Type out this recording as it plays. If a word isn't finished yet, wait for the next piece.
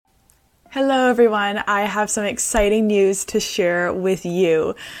Hello everyone, I have some exciting news to share with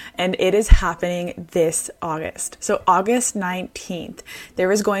you, and it is happening this August. So August 19th,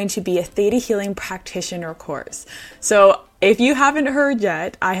 there is going to be a Theta Healing Practitioner course. So if you haven't heard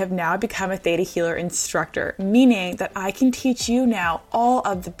yet, I have now become a Theta Healer instructor, meaning that I can teach you now all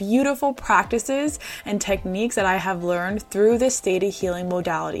of the beautiful practices and techniques that I have learned through this Theta Healing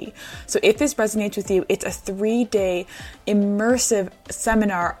modality. So if this resonates with you, it's a 3-day immersive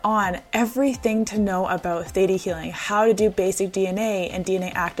seminar on everything to know about Theta Healing, how to do basic DNA and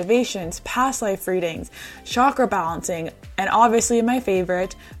DNA activations, past life readings, chakra balancing, and obviously my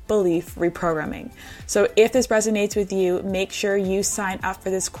favorite, belief reprogramming. So if this resonates with you, make sure you sign up for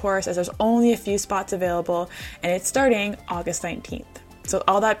this course as there's only a few spots available and it's starting August 19th. So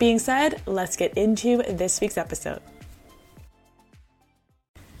all that being said, let's get into this week's episode.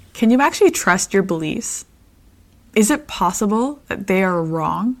 Can you actually trust your beliefs? Is it possible that they are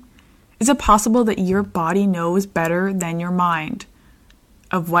wrong? Is it possible that your body knows better than your mind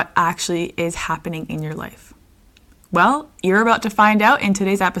of what actually is happening in your life? Well, you're about to find out in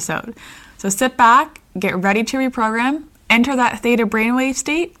today's episode. So sit back, get ready to reprogram, enter that theta brainwave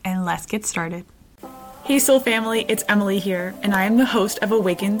state, and let's get started. Hey soul family, it's Emily here, and I am the host of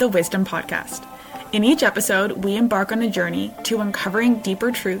Awaken the Wisdom podcast. In each episode, we embark on a journey to uncovering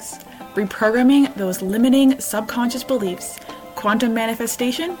deeper truths, reprogramming those limiting subconscious beliefs, quantum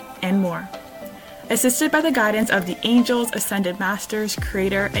manifestation, and more. Assisted by the guidance of the angels, ascended masters,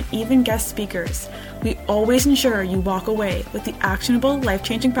 creator, and even guest speakers, we always ensure you walk away with the actionable,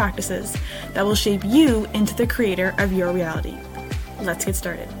 life-changing practices that will shape you into the creator of your reality. Let's get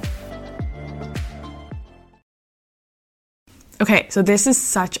started. Okay, so this is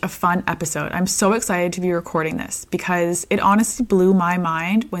such a fun episode. I'm so excited to be recording this because it honestly blew my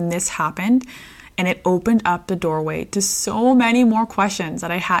mind when this happened. And it opened up the doorway to so many more questions that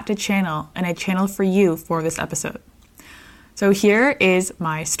I had to channel, and I channeled for you for this episode. So here is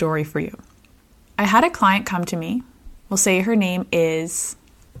my story for you. I had a client come to me. We'll say her name is,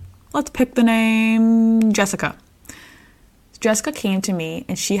 let's pick the name Jessica. Jessica came to me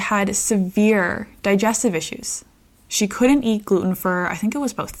and she had severe digestive issues. She couldn't eat gluten for, I think it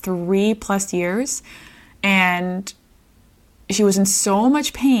was about 3+ years. And she was in so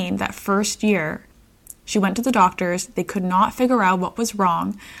much pain that first year. She went to the doctors. They could not figure out what was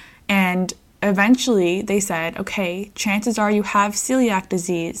wrong. And eventually they said, okay, chances are you have celiac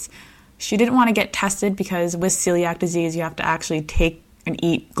disease. She didn't want to get tested because with celiac disease, you have to actually take and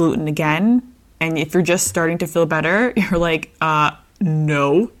eat gluten again. And if you're just starting to feel better, you're like,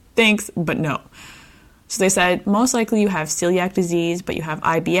 no, thanks, but no. So they said, most likely you have celiac disease, but you have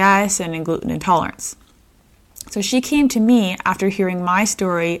IBS and gluten intolerance. So she came to me after hearing my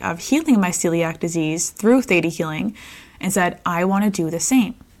story of healing my celiac disease through Theta Healing and said, I want to do the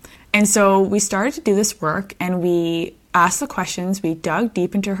same. And so we started to do this work and we asked the questions. We dug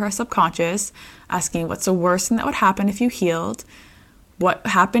deep into her subconscious, asking what's the worst thing that would happen if you healed? What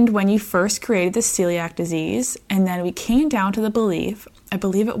happened when you first created the celiac disease? And then we came down to the belief, I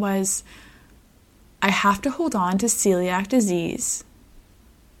believe it was, I have to hold on to celiac disease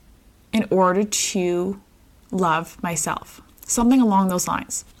in order to love myself, something along those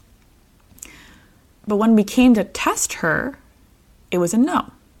lines. But when we came to test her, it was a no.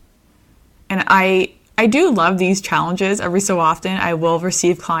 And I do love these challenges. Every so often I will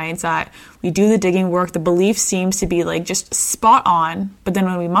receive clients that we do the digging work, the belief seems to be like just spot on, but then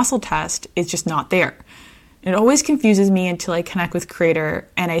when we muscle test, it's just not there. It always confuses me until I connect with Creator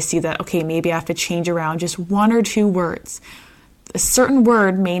and I see that, okay, maybe I have to change around just 1 or 2 words. A certain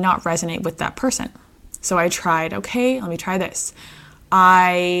word may not resonate with that person. So I tried, okay, let me try this.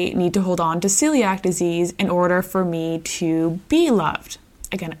 I need to hold on to celiac disease in order for me to be loved.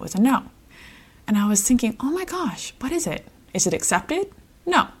 Again, it was a no. And I was thinking, oh my gosh, what is it? Is it accepted?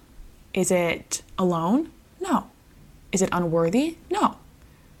 No. Is it alone? No. Is it unworthy? No.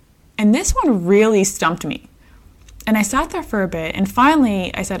 And this one really stumped me. And I sat there for a bit and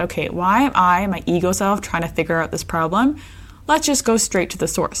finally I said, okay, why am I, my ego self, trying to figure out this problem? Let's just go straight to the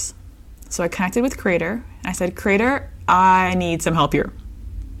source. So I connected with Creator and I said, Creator, I need some help here.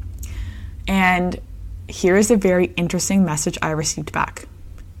 And here's a very interesting message I received back.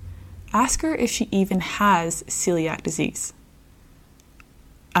 Ask her if she even has celiac disease.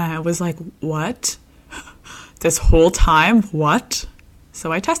 I was like, what? This whole time, what?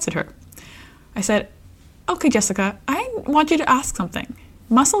 So I tested her. I said, okay, Jessica, I want you to ask something.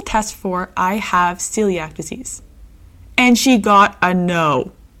 Muscle test for I have celiac disease. And she got a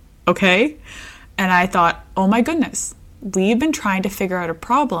no. Okay? And I thought, oh my goodness, we've been trying to figure out a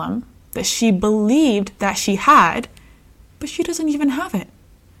problem that she believed that she had, but she doesn't even have it.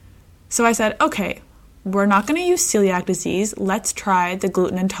 So I said, okay, we're not going to use celiac disease. Let's try the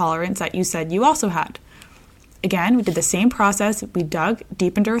gluten intolerance that you said you also had. Again, we did the same process. We dug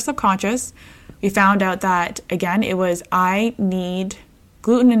deep into her subconscious. We found out that, again, it was I need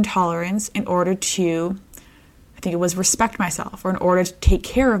gluten intolerance in order to, I think it was respect myself, or in order to take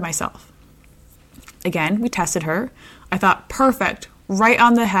care of myself. Again, we tested her. I thought, perfect, right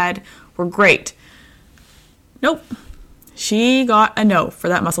on the head, we're great. Nope. She got a no for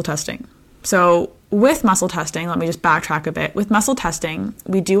that muscle testing. So with muscle testing, let me just backtrack a bit. With muscle testing,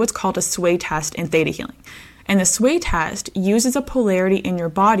 we do what's called a sway test in theta healing. And the sway test uses a polarity in your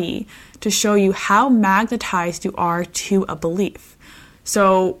body to show you how magnetized you are to a belief.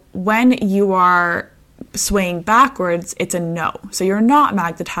 So when you are swaying backwards, it's a no. So you're not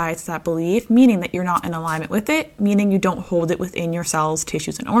magnetized to that belief, meaning that you're not in alignment with it, meaning you don't hold it within your cells,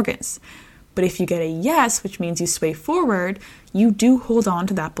 tissues, and organs. But if you get a yes, which means you sway forward, you do hold on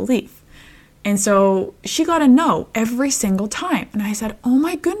to that belief. And so she got a no every single time. And I said, oh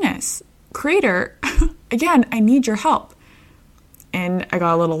my goodness, Creator, again, I need your help. And I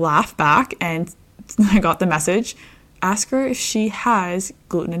got a little laugh back and I got the message, ask her if she has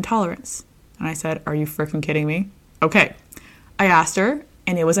gluten intolerance. And I said, are you freaking kidding me? Okay. I asked her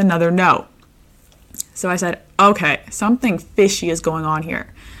and it was another no. So I said, okay, something fishy is going on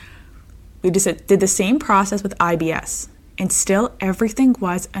here. We just did the same process with IBS and still everything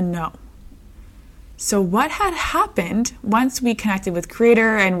was a no. So what had happened once we connected with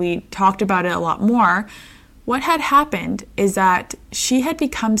Creator and we talked about it a lot more, what had happened is that she had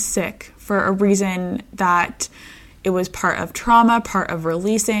become sick for a reason that it was part of trauma, part of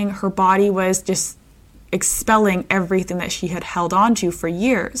releasing. Her body was just expelling everything that she had held on to for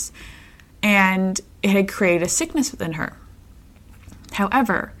years. And it had created a sickness within her.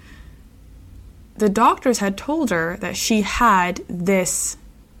 However, the doctors had told her that she had this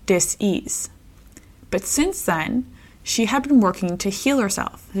dis-ease. But since then, she had been working to heal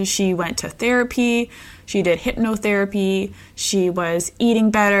herself. She went to therapy, she did hypnotherapy, she was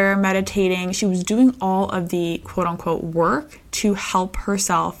eating better, meditating. She was doing all of the quote-unquote work to help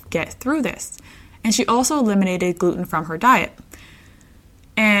herself get through this. And she also eliminated gluten from her diet.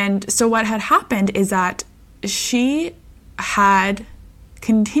 And so what had happened is that she had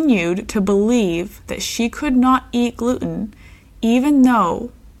continued to believe that she could not eat gluten, even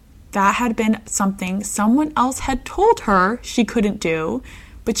though that had been something someone else had told her she couldn't do,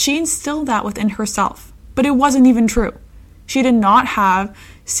 but she instilled that within herself. But it wasn't even true. She did not have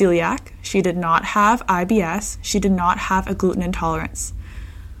celiac. She did not have IBS. She did not have a gluten intolerance.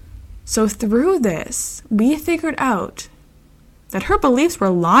 So through this, we figured out that her beliefs were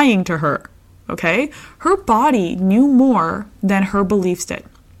lying to her, okay? Her body knew more than her beliefs did.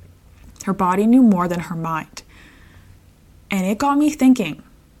 Her body knew more than her mind. And it got me thinking.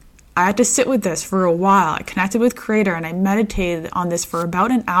 I had to sit with this for a while. I connected with Creator and I meditated on this for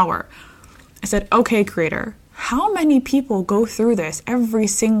about an hour. I said, okay, Creator, how many people go through this every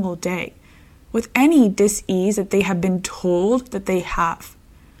single day with any dis-ease that they have been told that they have?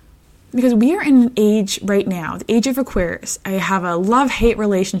 Because we are in an age right now, the age of Aquarius. I have a love-hate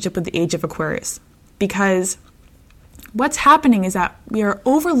relationship with the age of Aquarius because what's happening is that we are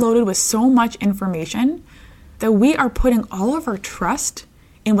overloaded with so much information that we are putting all of our trust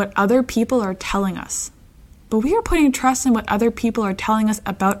in what other people are telling us. But we are putting trust in what other people are telling us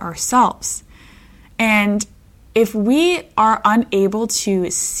about ourselves. And if we are unable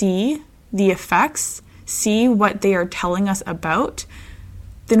to see the effects, see what they are telling us about,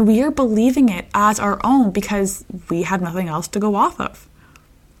 then we are believing it as our own because we have nothing else to go off of.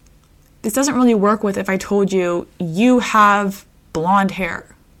 This doesn't really work with if I told you, you have blonde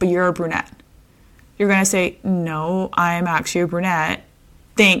hair, but you're a brunette. You're going to say, no, I'm actually a brunette.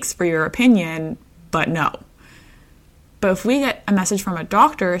 Thanks for your opinion, but no. But if we get a message from a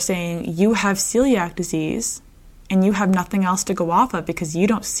doctor saying you have celiac disease and you have nothing else to go off of because you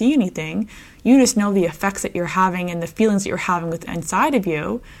don't see anything, you just know the effects that you're having and the feelings that you're having with inside of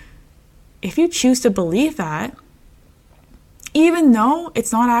you, if you choose to believe that, even though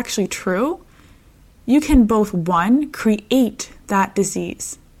it's not actually true, you can both, one, create that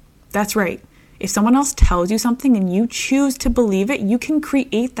disease. That's right. If someone else tells you something and you choose to believe it, you can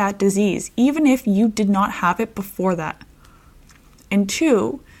create that disease, even if you did not have it before that. And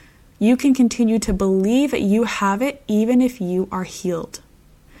two, you can continue to believe that you have it even if you are healed.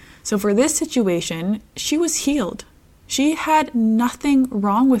 So for this situation, she was healed. She had nothing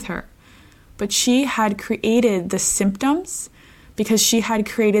wrong with her, but she had created the symptoms because she had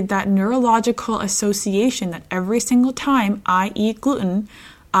created that neurological association that every single time I eat gluten,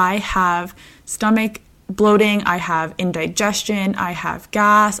 I have stomach bloating, I have indigestion, I have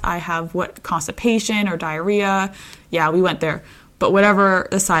gas, I have constipation or diarrhea. Yeah, we went there. But whatever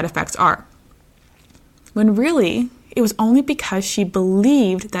the side effects are. When really, it was only because she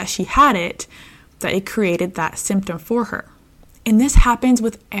believed that she had it that it created that symptom for her. And this happens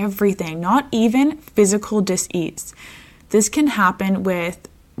with everything, not even physical dis-ease. This can happen with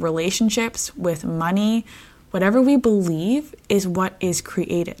relationships, with money. Whatever we believe is what is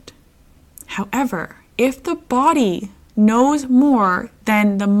created. However, if the body knows more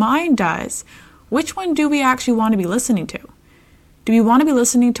than the mind does, which one do we actually want to be listening to? Do we want to be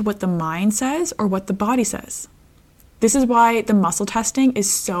listening to what the mind says or what the body says? This is why the muscle testing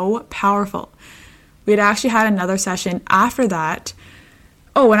is so powerful. We had actually had another session after that.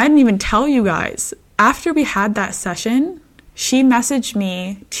 Oh, and I didn't even tell you guys. After we had that session, she messaged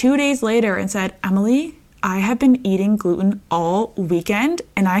me 2 days later and said, Emily, I have been eating gluten all weekend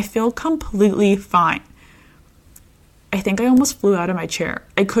and I feel completely fine. I think I almost flew out of my chair.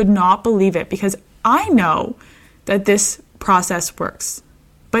 I could not believe it because I know that this process works.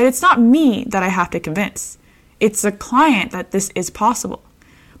 But it's not me that I have to convince. It's the client that this is possible.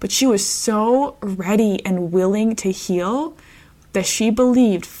 But she was so ready and willing to heal that she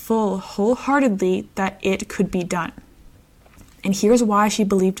believed wholeheartedly that it could be done. And here's why she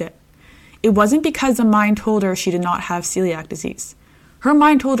believed it. It wasn't because the mind told her she did not have celiac disease. Her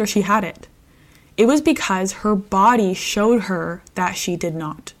mind told her she had it. It was because her body showed her that she did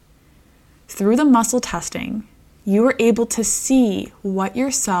not. Through the muscle testing, you were able to see what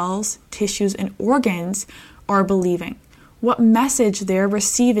your cells, tissues, and organs are believing, what message they're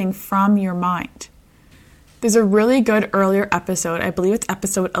receiving from your mind. There's a really good earlier episode, I believe it's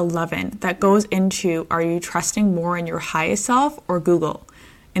episode 11, that goes into, are you trusting more in your highest self or Google?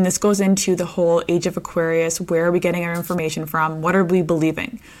 And this goes into the whole age of Aquarius, where are we getting our information from? What are we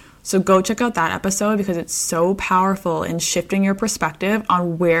believing? So go check out that episode because it's so powerful in shifting your perspective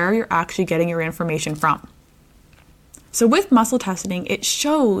on where you're actually getting your information from. So with muscle testing, it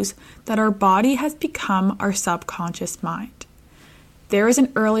shows that our body has become our subconscious mind. There is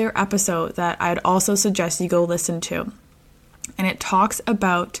an earlier episode that I'd also suggest you go listen to. And it talks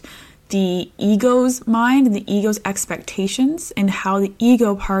about the ego's mind and the ego's expectations and how the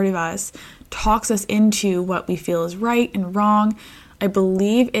ego part of us talks us into what we feel is right and wrong. I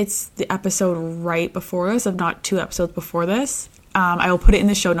believe it's the episode right before this, if not 2 episodes before this. I will put it in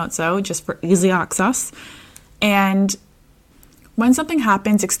the show notes though, just for easy access. And when something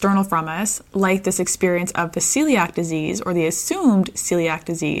happens external from us, like this experience of the celiac disease or the assumed celiac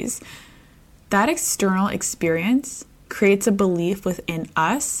disease, that external experience creates a belief within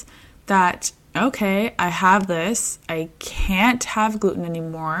us that, okay, I have this, I can't have gluten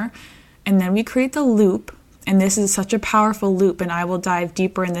anymore. And then we create the loop, and this is such a powerful loop, and I will dive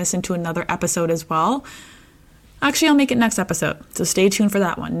deeper in this into another episode as well. Actually, I'll make it next episode, so stay tuned for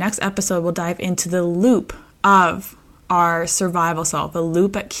that one. Next episode, we'll dive into the loop of our survival self, the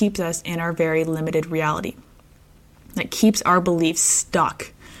loop that keeps us in our very limited reality, that keeps our beliefs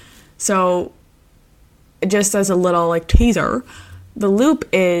stuck. So just as a little teaser, the loop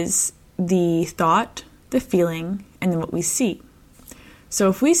is the thought, the feeling, and then what we see. So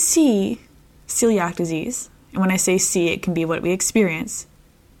if we see celiac disease, and when I say see, it can be what we experience,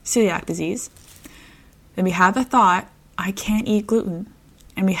 celiac disease, then we have the thought, I can't eat gluten.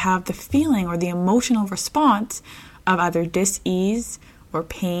 And we have the feeling or the emotional response of either dis-ease or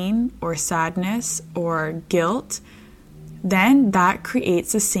pain or sadness or guilt, then that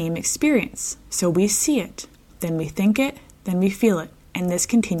creates the same experience. So we see it, then we think it, then we feel it, and this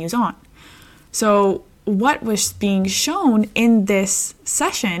continues on. So what was being shown in this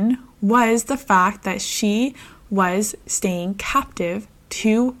session was the fact that she was staying captive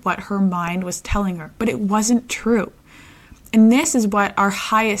to what her mind was telling her, but it wasn't true. And this is what our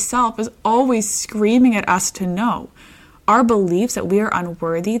highest self is always screaming at us to know. Our beliefs that we are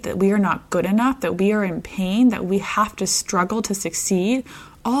unworthy, that we are not good enough, that we are in pain, that we have to struggle to succeed,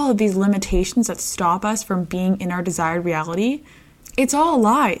 all of these limitations that stop us from being in our desired reality, it's all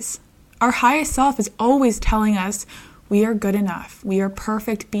lies. Our highest self is always telling us we are good enough. We are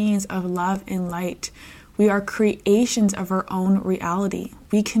perfect beings of love and light. We are creations of our own reality.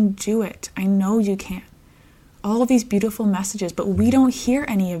 We can do it. I know you can. All of these beautiful messages, but we don't hear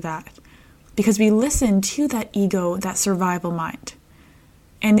any of that because we listen to that ego, that survival mind.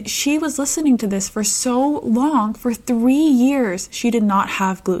 And she was listening to this for so long, for 3 years, she did not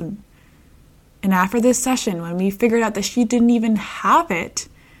have gluten. And after this session, when we figured out that she didn't even have it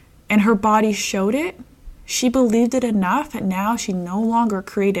and her body showed it, she believed it enough that now she no longer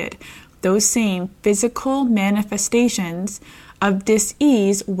created those same physical manifestations of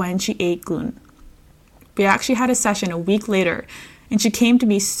dis-ease when she ate gluten. We actually had a session a week later, and she came to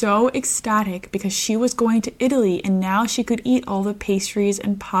me so ecstatic because she was going to Italy and now she could eat all the pastries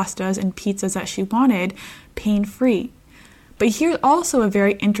and pastas and pizzas that she wanted pain-free. But here's also a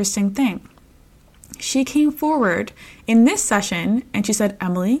very interesting thing. She came forward in this session and she said,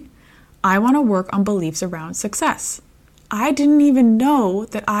 Emily, I want to work on beliefs around success. I didn't even know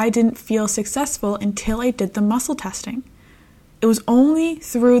that I didn't feel successful until I did the muscle testing. It was only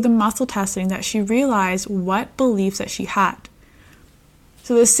through the muscle testing that she realized what beliefs that she had.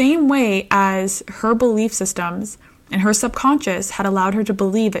 So the same way as her belief systems and her subconscious had allowed her to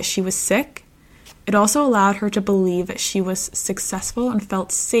believe that she was sick, it also allowed her to believe that she was successful and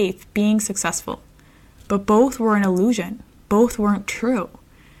felt safe being successful. But both were an illusion. Both weren't true.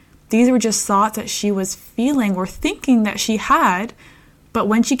 These were just thoughts that she was feeling or thinking that she had, but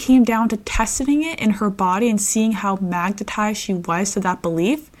when she came down to testing it in her body and seeing how magnetized she was to that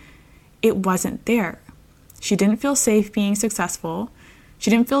belief, it wasn't there. She didn't feel safe being successful. She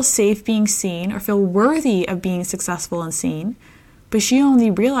didn't feel safe being seen or feel worthy of being successful and seen, but she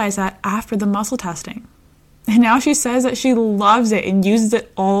only realized that after the muscle testing. And now she says that she loves it and uses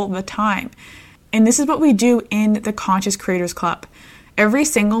it all the time. And this is what we do in the Conscious Creators Club. Every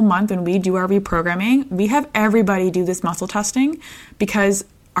single month when we do our reprogramming, we have everybody do this muscle testing because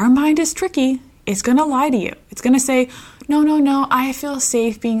our mind is tricky. It's going to lie to you. It's going to say, no, I feel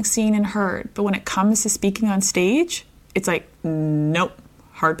safe being seen and heard. But when it comes to speaking on stage, it's like, nope,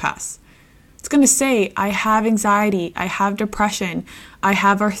 hard pass. It's going to say, I have anxiety, I have depression, I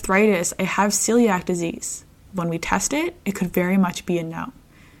have arthritis, I have celiac disease. When we test it, it could very much be a no.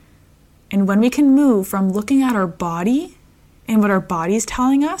 And when we can move from looking at our body and what our body is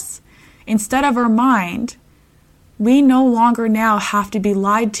telling us, instead of our mind, we no longer now have to be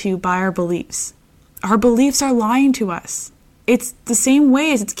lied to by our beliefs. Our beliefs are lying to us. It's the same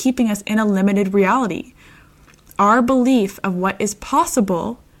way as it's keeping us in a limited reality. Our belief of what is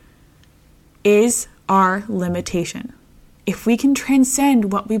possible is our limitation. If we can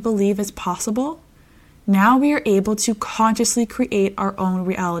transcend what we believe is possible, now we are able to consciously create our own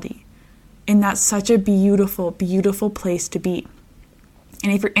reality. And that's such a beautiful, beautiful place to be.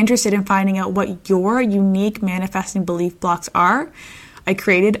 And if you're interested in finding out what your unique manifesting belief blocks are, I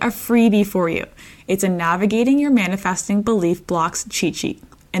created a freebie for you. It's a Navigating Your Manifesting Belief Blocks cheat sheet.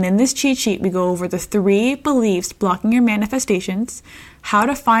 And in this cheat sheet, we go over the 3 beliefs blocking your manifestations, how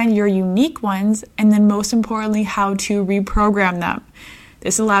to find your unique ones, and then most importantly, how to reprogram them.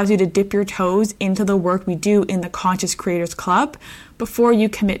 This allows you to dip your toes into the work we do in the Conscious Creators Club before you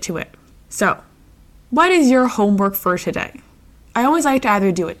commit to it. So, what is your homework for today? I always like to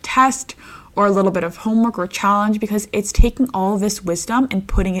either do a test or a little bit of homework or challenge because it's taking all this wisdom and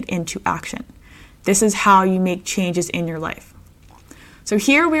putting it into action. This is how you make changes in your life. So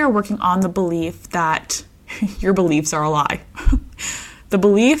here we are working on the belief that your beliefs are a lie. The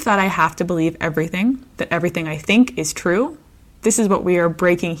belief that I have to believe everything, that everything I think is true. This is what we are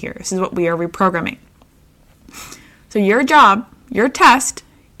breaking here. This is what we are reprogramming. So your job, your test,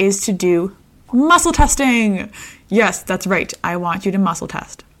 is to do muscle testing. Yes, that's right. I want you to muscle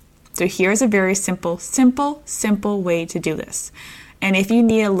test. So here's a very simple way to do this. And if you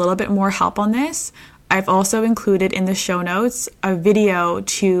need a little bit more help on this, I've also included in the show notes a video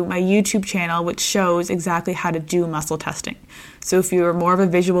to my YouTube channel which shows exactly how to do muscle testing. So if you're more of a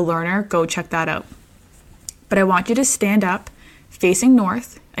visual learner, go check that out. But I want you to stand up facing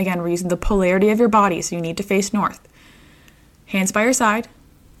north. Again, we're using the polarity of your body, so you need to face north. Hands by your side,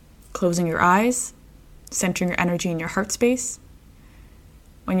 closing your eyes, centering your energy in your heart space.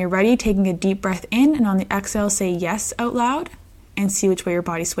 When you're ready, taking a deep breath in, and on the exhale, say yes out loud and see which way your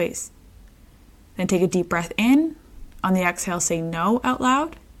body sways. Then take a deep breath in. On the exhale, say no out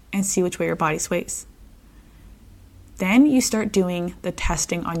loud and see which way your body sways. Then you start doing the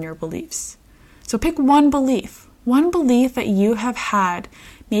testing on your beliefs. So pick one belief that you have had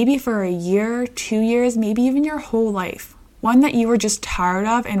maybe for a year, 2 years, maybe even your whole life. One that you were just tired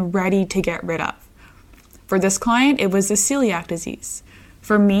of and ready to get rid of. For this client, it was the celiac disease.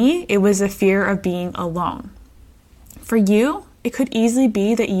 For me, it was a fear of being alone. For you, it could easily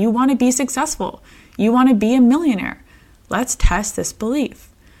be that you want to be successful. You want to be a millionaire. Let's test this belief.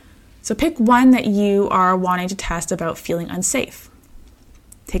 So pick one that you are wanting to test about feeling unsafe.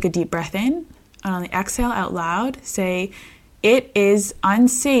 Take a deep breath in, and on the exhale out loud, say, it is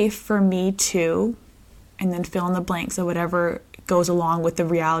unsafe for me to, and then fill in the blanks of whatever goes along with the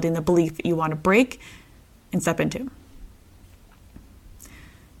reality and the belief that you want to break and step into.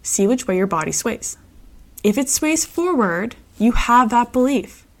 See which way your body sways. If it sways forward, you have that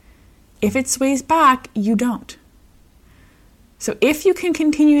belief. If it sways back, you don't. So if you can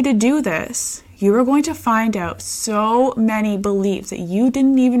continue to do this, you are going to find out so many beliefs that you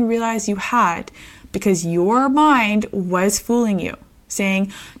didn't even realize you had because your mind was fooling you,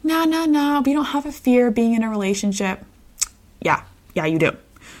 saying, no, we don't have a fear of being in a relationship. Yeah, you do.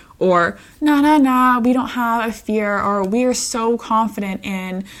 Or, no, we don't have a fear, or we are so confident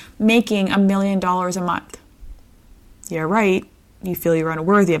in making $1 million a month. You're right. You feel you're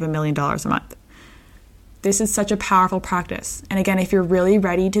unworthy of $1 million a month. This is such a powerful practice. And again, if you're really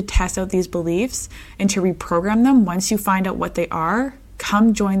ready to test out these beliefs and to reprogram them once you find out what they are,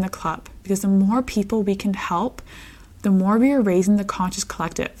 come join the club. Because the more people we can help, the more we are raising the conscious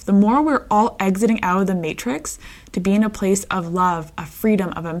collective, the more we're all exiting out of the matrix to be in a place of love, of freedom,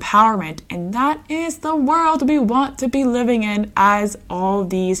 of empowerment. And that is the world we want to be living in as all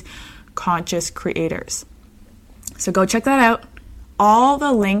these conscious creators. So go check that out. All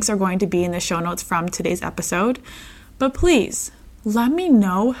the links are going to be in the show notes from today's episode. But please, let me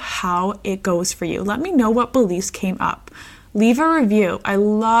know how it goes for you. Let me know what beliefs came up. Leave a review. I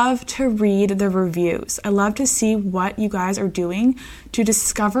love to read the reviews. I love to see what you guys are doing to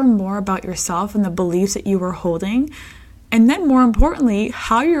discover more about yourself and the beliefs that you are holding. And then more importantly,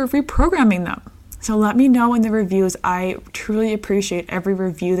 how you're reprogramming them. So let me know in the reviews. I truly appreciate every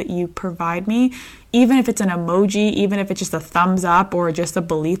review that you provide me, even if it's an emoji, even if it's just a thumbs up or just a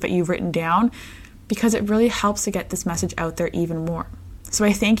belief that you've written down, because it really helps to get this message out there even more. So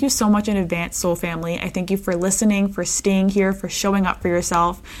I thank you so much in advance, Soul Family. I thank you for listening, for staying here, for showing up for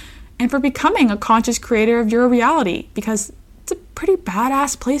yourself, and for becoming a conscious creator of your reality, because it's a pretty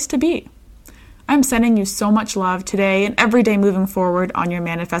badass place to be. I'm sending you so much love today and every day moving forward on your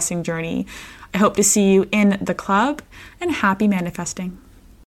manifesting journey. I hope to see you in the club, and happy manifesting.